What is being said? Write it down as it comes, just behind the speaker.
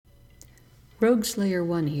Rogue Slayer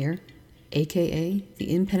 1 here, aka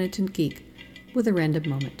the Impenitent Geek, with a random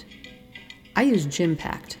moment. I use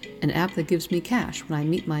GymPact, an app that gives me cash when I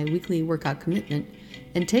meet my weekly workout commitment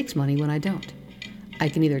and takes money when I don't. I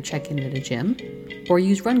can either check in at a gym or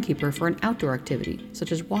use Runkeeper for an outdoor activity,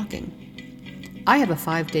 such as walking. I have a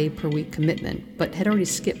 5-day-per-week commitment, but had already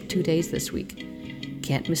skipped 2 days this week.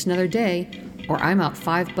 Can't miss another day, or I'm out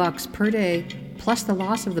 $5 per day, plus the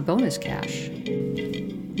loss of the bonus cash.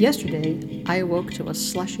 Yesterday, I awoke to a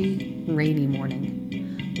slushy, rainy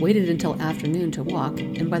morning. Waited until afternoon to walk,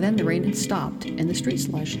 and by then the rain had stopped and the street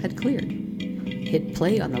slush had cleared. Hit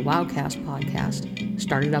play on the Wowcast podcast,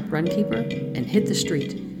 started up Runkeeper, and hit the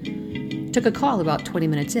street. Took a call about 20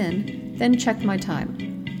 minutes in, then checked my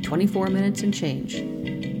time. 24 minutes and change.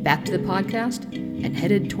 Back to the podcast, and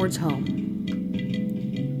headed towards home.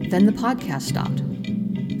 Then the podcast stopped.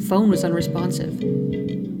 Phone was unresponsive.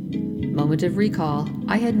 Moment of recall,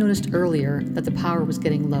 I had noticed earlier that the power was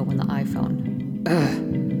getting low on the iPhone.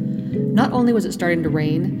 Not only was it starting to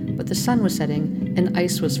rain, but the sun was setting and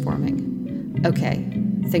ice was forming. Okay,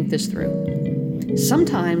 think this through.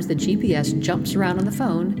 Sometimes the GPS jumps around on the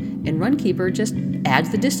phone and Runkeeper just adds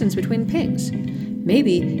the distance between pings.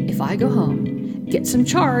 Maybe if I go home, get some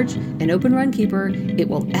charge, and open Runkeeper, it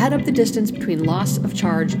will add up the distance between loss of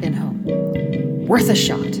charge and home. Worth a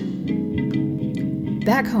shot.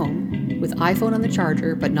 Back home, with iPhone on the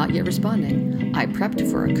charger but not yet responding, I prepped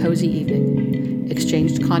for a cozy evening.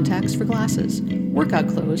 Exchanged contacts for glasses, workout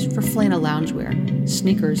clothes for flannel loungewear,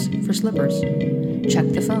 sneakers for slippers.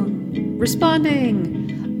 Checked the phone.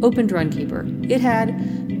 Responding! Opened Runkeeper. It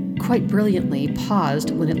had, quite brilliantly,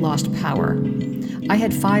 paused when it lost power. I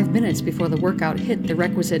had 5 minutes before the workout hit the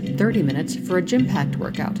requisite 30 minutes for a GymPact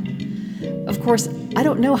workout. Of course, I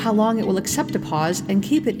don't know how long it will accept a pause and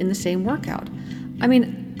keep it in the same workout. I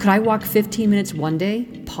mean, could I walk 15 minutes one day,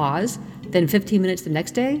 pause, then 15 minutes the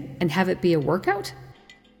next day, and have it be a workout?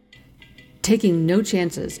 Taking no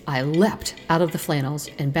chances, I leapt out of the flannels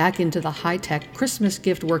and back into the high-tech Christmas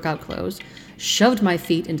gift workout clothes, shoved my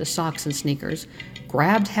feet into socks and sneakers,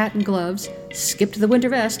 grabbed hat and gloves, skipped the winter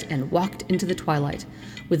vest, and walked into the twilight,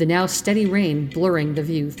 with the now steady rain blurring the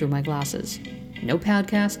view through my glasses. No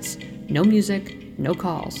podcasts, no music, no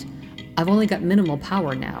calls. I've only got minimal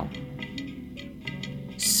power now.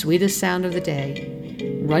 Sweetest sound of the day.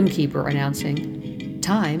 Runkeeper announcing,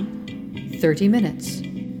 time, 30 minutes.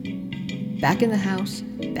 Back in the house,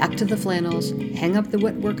 back to the flannels, hang up the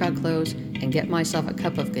wet workout clothes, and get myself a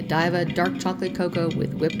cup of Godiva dark chocolate cocoa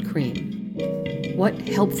with whipped cream. What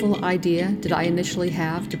helpful idea did I initially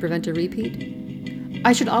have to prevent a repeat?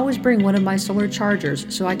 I should always bring one of my solar chargers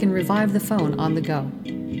so I can revive the phone on the go.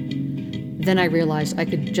 Then I realized I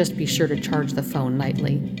could just be sure to charge the phone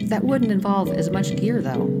nightly. That wouldn't involve as much gear,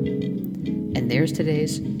 though. And there's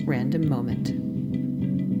today's random moment.